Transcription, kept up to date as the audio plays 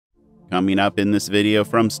Coming up in this video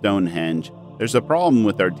from Stonehenge, there's a problem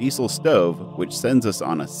with our diesel stove, which sends us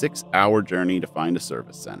on a 6-hour journey to find a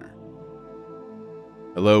service center.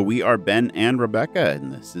 Hello, we are Ben and Rebecca,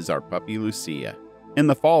 and this is our puppy Lucia. In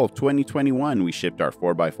the fall of 2021, we shipped our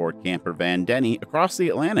 4x4 camper van Denny across the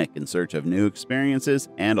Atlantic in search of new experiences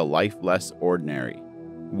and a life less ordinary.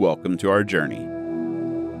 Welcome to our journey.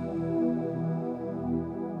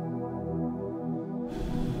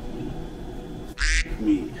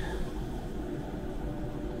 Me.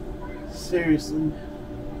 Seriously?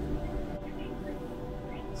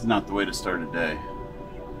 It's not the way to start a day.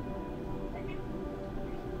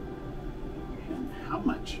 And how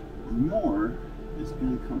much more is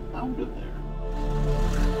going to come out of there?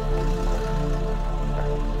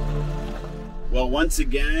 Well, once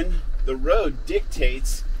again, the road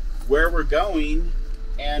dictates where we're going,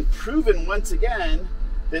 and proven once again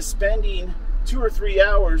that spending 2 or 3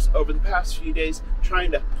 hours over the past few days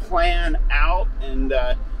trying to plan out and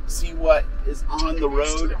see what is on the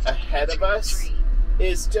road ahead of us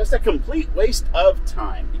is just a complete waste of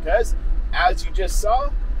time, because as you just saw,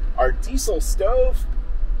 our diesel stove,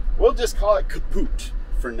 we'll just call it kaput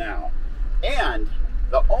for now. And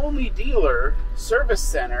the only dealer service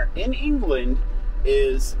center in England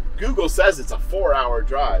is, Google says it's a 4-hour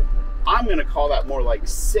drive. I'm gonna call that more like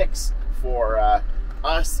 6 for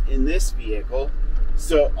us in this vehicle.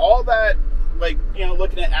 So all that, like, you know,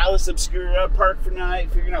 looking at Alice Obscura, Park for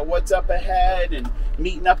Night, figuring out what's up ahead, and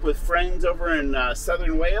meeting up with friends over in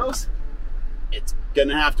southern Wales, it's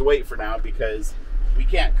gonna have to wait for now because we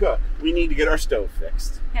can't cook. We need to get our stove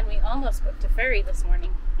fixed. And we almost booked a ferry this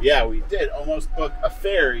morning. Yeah, we did almost book a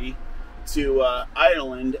ferry to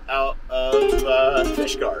Ireland out of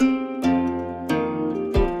Fishguard.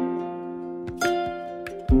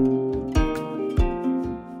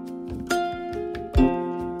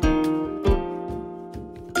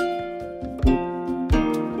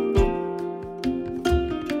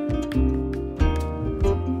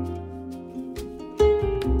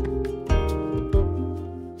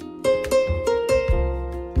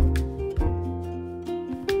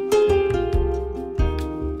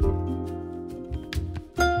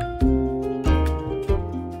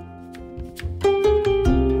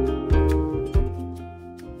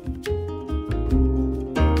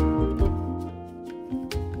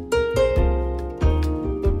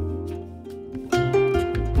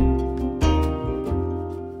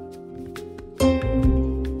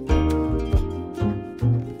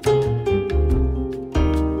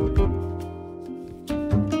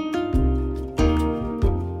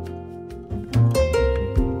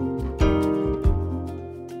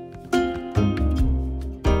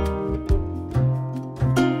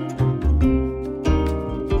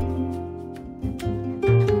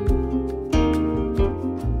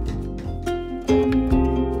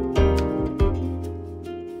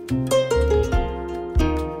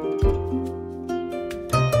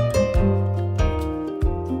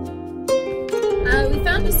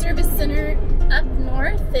 Service center up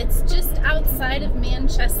north. It's just outside of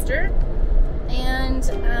Manchester, and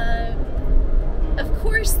of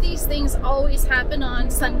course these things always happen on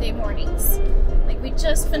Sunday mornings. Like, we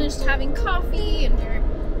just finished having coffee and we're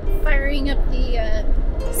firing up the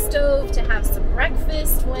stove to have some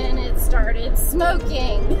breakfast when it started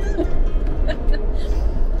smoking.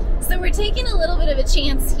 So we're taking a little bit of a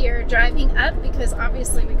chance here driving up, because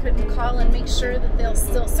obviously we couldn't call and make sure that they'll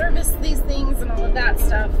still service these things and all of that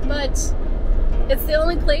stuff, but it's the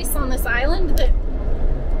only place on this island that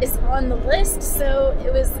is on the list, so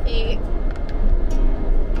it was a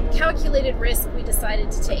calculated risk we decided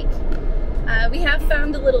to take. We have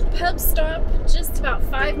found a little pub stop just about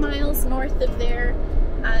 5 miles north of there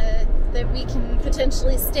that we can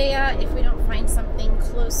potentially stay at if we don't find something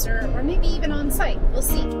closer, or maybe even on site. We'll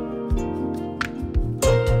see.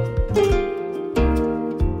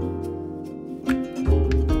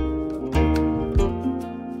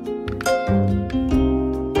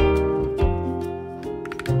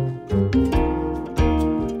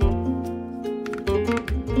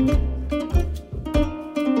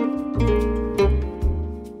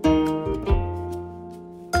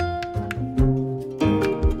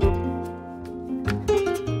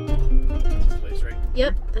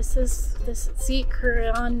 Yep, see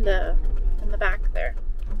Kuranda in the back there.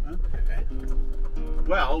 Okay.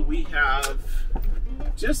 Well, we have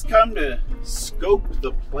just come to scope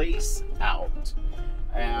the place out.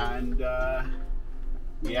 And,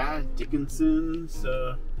 yeah, Dickinson's,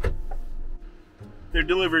 their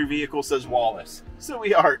delivery vehicle says Wallas. So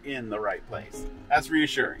we are in the right place. That's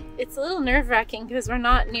reassuring. It's a little nerve-wracking because we're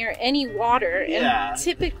not near any water. Yeah. And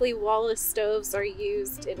typically Wallas stoves are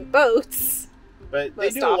used in boats. But they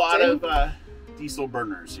do a lot of diesel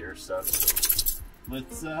burners here, so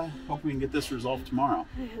let's hope we can get this resolved tomorrow.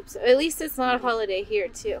 I hope so. At least it's not a holiday here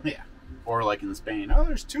too. Yeah. Or like in Spain, oh,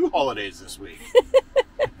 there's 2 holidays this week.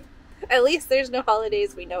 At least there's no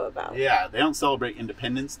holidays we know about. Yeah, they don't celebrate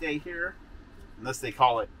Independence Day here unless they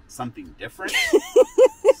call it something different.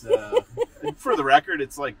 So, for the record,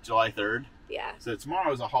 it's like July 3rd. Yeah. So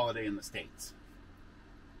tomorrow is a holiday in the States.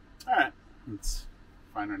 All right, let's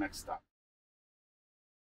find our next stop.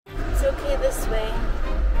 It's okay this way.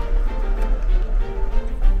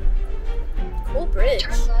 Cool bridge.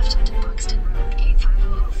 Turn left onto Buxton Road, gate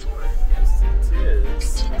 5004. Yes, it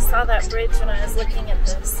is. I saw that bridge when I was looking at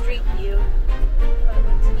the street view. Oh, it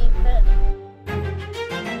looked neat then.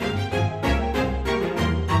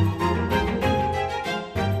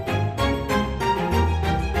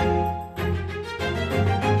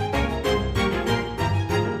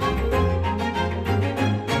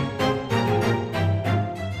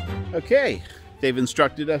 Okay, they've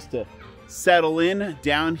instructed us to settle in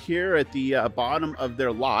down here at the bottom of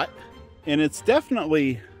their lot, and it's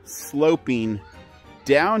definitely sloping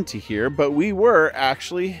down to here, but we were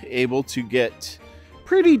actually able to get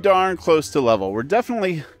pretty darn close to level. We're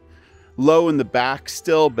definitely low in the back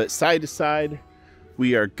still, but side to side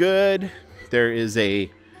we are good. There is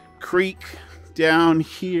a creek down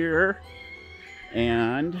here,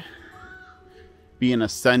 and being a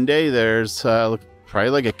Sunday, there's probably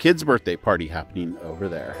like a kid's birthday party happening over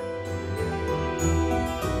there.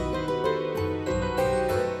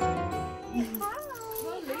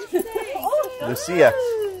 Lucia.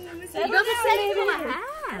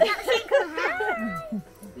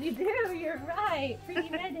 You do, you're right. Pretty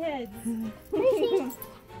redheads.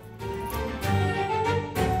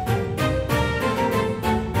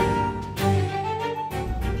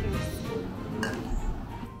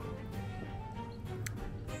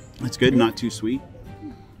 It's good, not too sweet.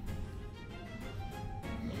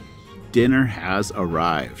 Dinner has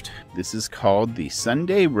arrived. This is called the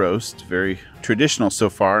Sunday roast. Very traditional so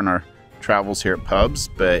far in our travels here at pubs,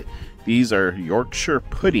 but these are Yorkshire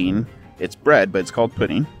pudding. It's bread, but it's called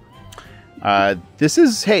pudding. This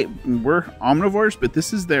is, hey, we're omnivores, but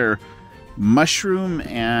this is their mushroom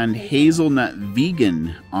and hazelnut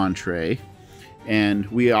vegan entree. And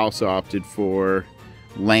we also opted for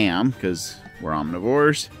lamb because we're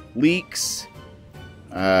omnivores. Leeks,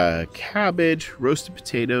 cabbage, roasted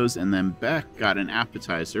potatoes, and then Beck got an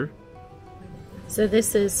appetizer. So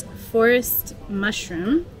this is forest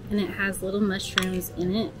mushroom, and it has little mushrooms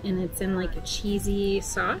in it, and it's in like a cheesy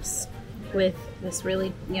sauce with this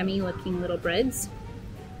really yummy looking little breads.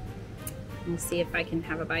 We'll see if I can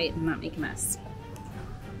have a bite and not make a mess.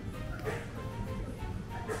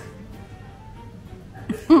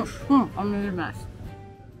 I'm gonna make a mess.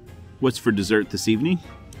 What's for dessert this evening?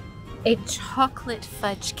 A chocolate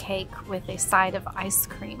fudge cake with a side of ice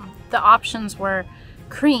cream. The options were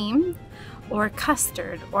cream or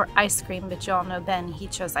custard or ice cream, but y'all know Ben, he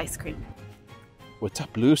chose ice cream. What's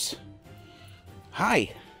up, Luce?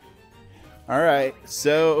 Hi. All right,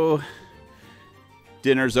 so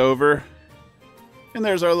dinner's over, and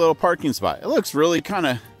there's our little parking spot. It looks really kind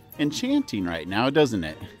of enchanting right now, doesn't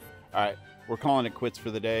it? All right, we're calling it quits for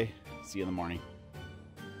the day. See you in the morning.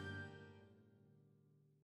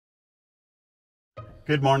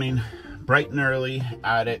 Good morning, bright and early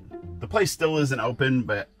at it. The place still isn't open,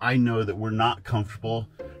 but I know that we're not comfortable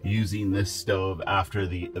using this stove after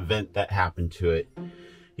the event that happened to it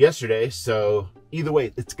yesterday. So either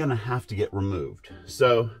way, it's gonna have to get removed.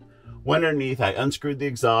 So went underneath, I unscrewed the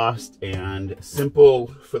exhaust, and simple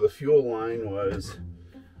for the fuel line was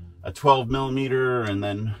a 12mm, and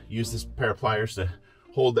then used this pair of pliers to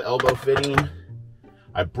hold the elbow fitting.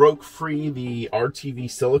 I broke free the RTV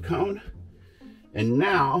silicone, and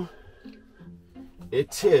now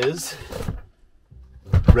it is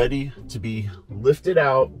ready to be lifted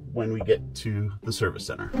out when we get to the service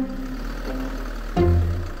center.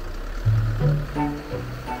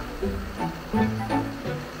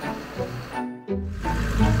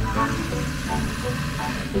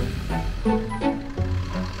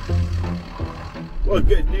 Well,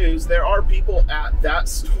 good news. There are people at that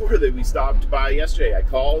store that we stopped by yesterday. I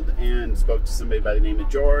called and spoke to somebody by the name of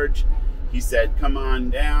George. He said, come on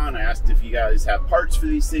down. I asked if you guys have parts for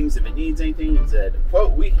these things, if it needs anything. He said,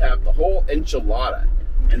 quote, we have the whole enchilada.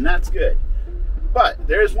 And that's good. But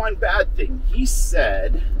there's one bad thing. He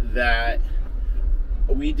said that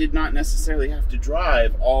we did not necessarily have to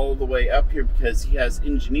drive all the way up here because he has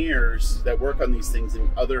engineers that work on these things in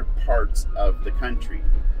other parts of the country.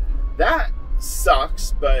 That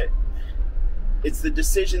sucks, but it's the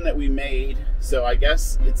decision that we made. So I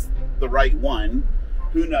guess it's the right one.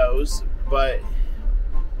 Who knows? But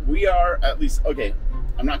we are, at least, okay,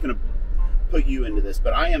 I'm not going to put you into this,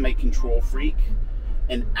 but I am a control freak,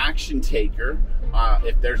 an action taker.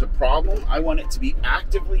 If there's a problem, I want it to be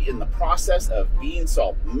actively in the process of being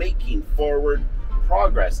solved, making forward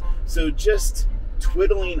progress. So just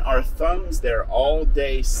twiddling our thumbs there all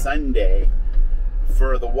day Sunday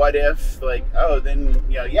for the what if, like, oh, then,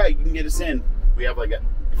 yeah, you can get us in. We have like a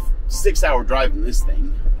 6-hour drive in this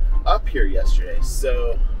thing up here yesterday.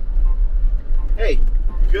 So, hey,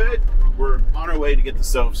 good. We're on our way to get the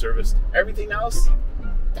stove serviced. Everything else,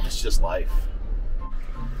 that's just life.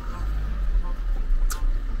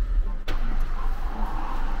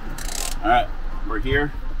 All right, we're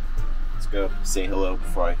here. Let's go say hello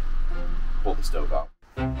before I pull the stove out.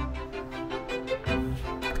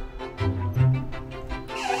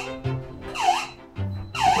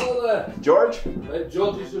 Hello there. George?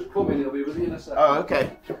 George is just coming. He'll be with you in a second. Oh,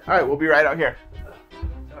 okay. All right, we'll be right out here.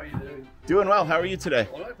 How are you doing? Doing well. How are you today?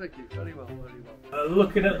 All right, thank you. Very well, very well.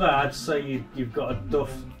 Looking at that, I'd say you've got a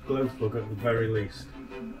Duff glow plug at the very least.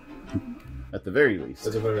 At the very least.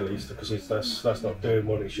 At the very least, because that's not doing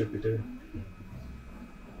what it should be doing.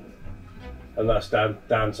 And that's down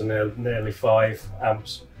to nearly 5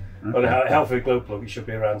 amps. Okay. On a healthy glow plug, it should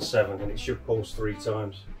be around 7, and it should pulse 3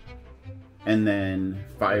 times. And then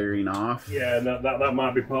firing off? Yeah, and that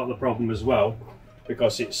might be part of the problem as well,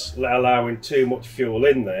 because it's allowing too much fuel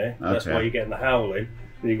in there. Okay. That's why you're getting the howling,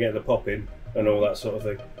 and you get the popping, and all that sort of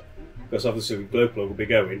thing. Because obviously the glow plug will be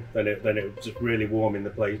going, then it will just really warming the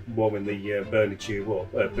burner tube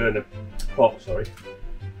up, burner pot, sorry.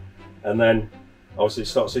 And then obviously it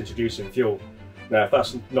starts introducing fuel. Now if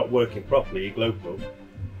that's not working properly, your glow plug,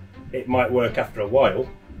 it might work after a while,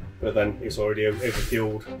 but then it's already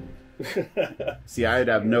overfueled. See, I'd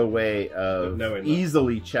have no way of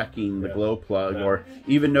easily checking the glow plug or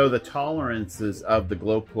even know the tolerances of the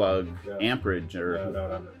glow plug amperage. Or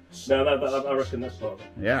No, I reckon that's not.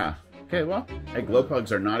 Yeah. Okay, well, hey, glow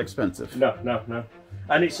plugs are not expensive. No.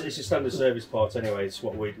 And it's a standard service part anyway. It's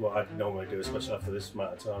what I normally do, especially after this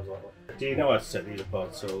amount of times like that. Do you know how to set these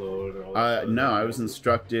apart at all? No, I was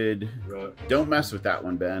instructed. Right. Don't mess with that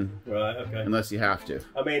one, Ben. Right. Okay. Unless you have to.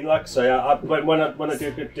 I mean, like I say, when I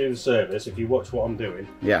do the service, if you watch what I'm doing,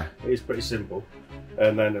 yeah, it's pretty simple,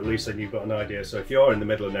 and then at least you've got an idea. So if you're in the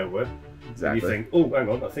middle of nowhere, and you think, oh, hang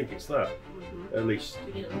on, I think it's that. At least.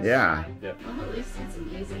 Yeah. Well, at least it's an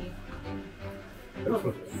easy.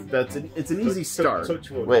 It's an easy start.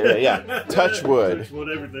 Touch wood. Wait, yeah. Touch wood. Touch wood,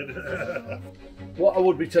 everything. What I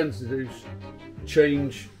would be tempted to do is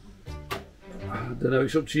change. I don't know.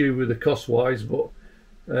 It's up to you with the cost wise, but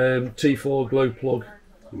T4 glow plug,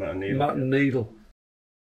 matte and needle.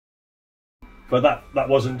 But that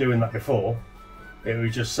wasn't doing that before. It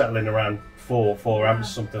was just settling around 4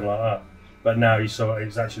 amps, something like that. But now it's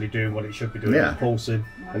actually doing what it should be doing. Yeah. It's pulsing,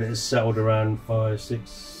 and it's settled around 5, 6,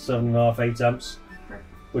 7.5, 8 amps,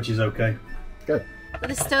 which is okay. Good.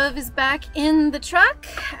 The stove is back in the truck.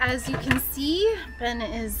 As you can see, Ben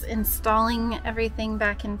is installing everything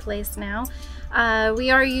back in place now. We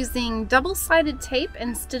are using double-sided tape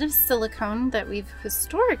instead of silicone that we've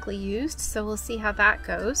historically used, so we'll see how that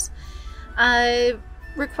goes.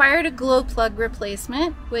 Required a glow plug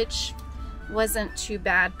replacement, which wasn't too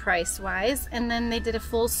bad price-wise, and then they did a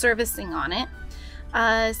full servicing on it.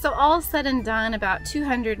 So all said and done, about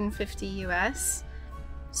 $250 US.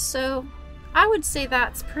 So I would say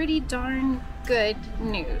that's pretty darn good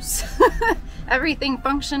news. Everything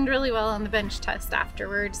functioned really well on the bench test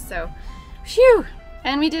afterwards, so phew!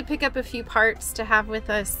 And we did pick up a few parts to have with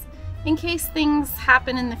us in case things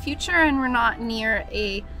happen in the future and we're not near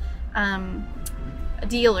a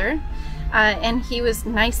dealer. And he was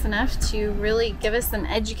nice enough to really give us an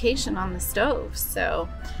education on the stove, so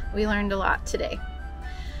we learned a lot today.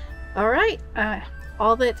 All right,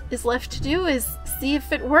 all that is left to do is see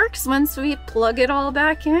if it works once we plug it all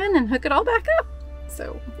back in and hook it all back up.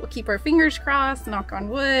 So we'll keep our fingers crossed, knock on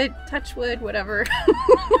wood, touch wood, whatever.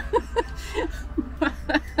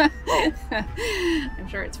 I'm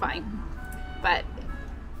sure it's fine, but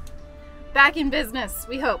back in business,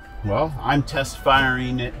 we hope. Well, I'm test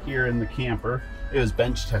firing it here in the camper. It was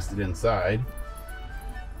bench tested inside.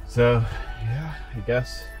 So, yeah, I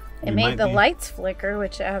guess. It made the lights flicker,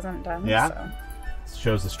 which it hasn't done. Yeah. So. It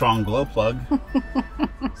shows a strong glow plug.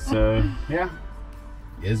 So, yeah,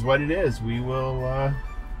 is what it is. We will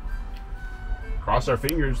cross our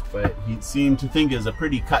fingers, but he seemed to think it was a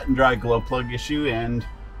pretty cut and dry glow plug issue, and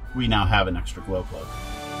we now have an extra glow plug.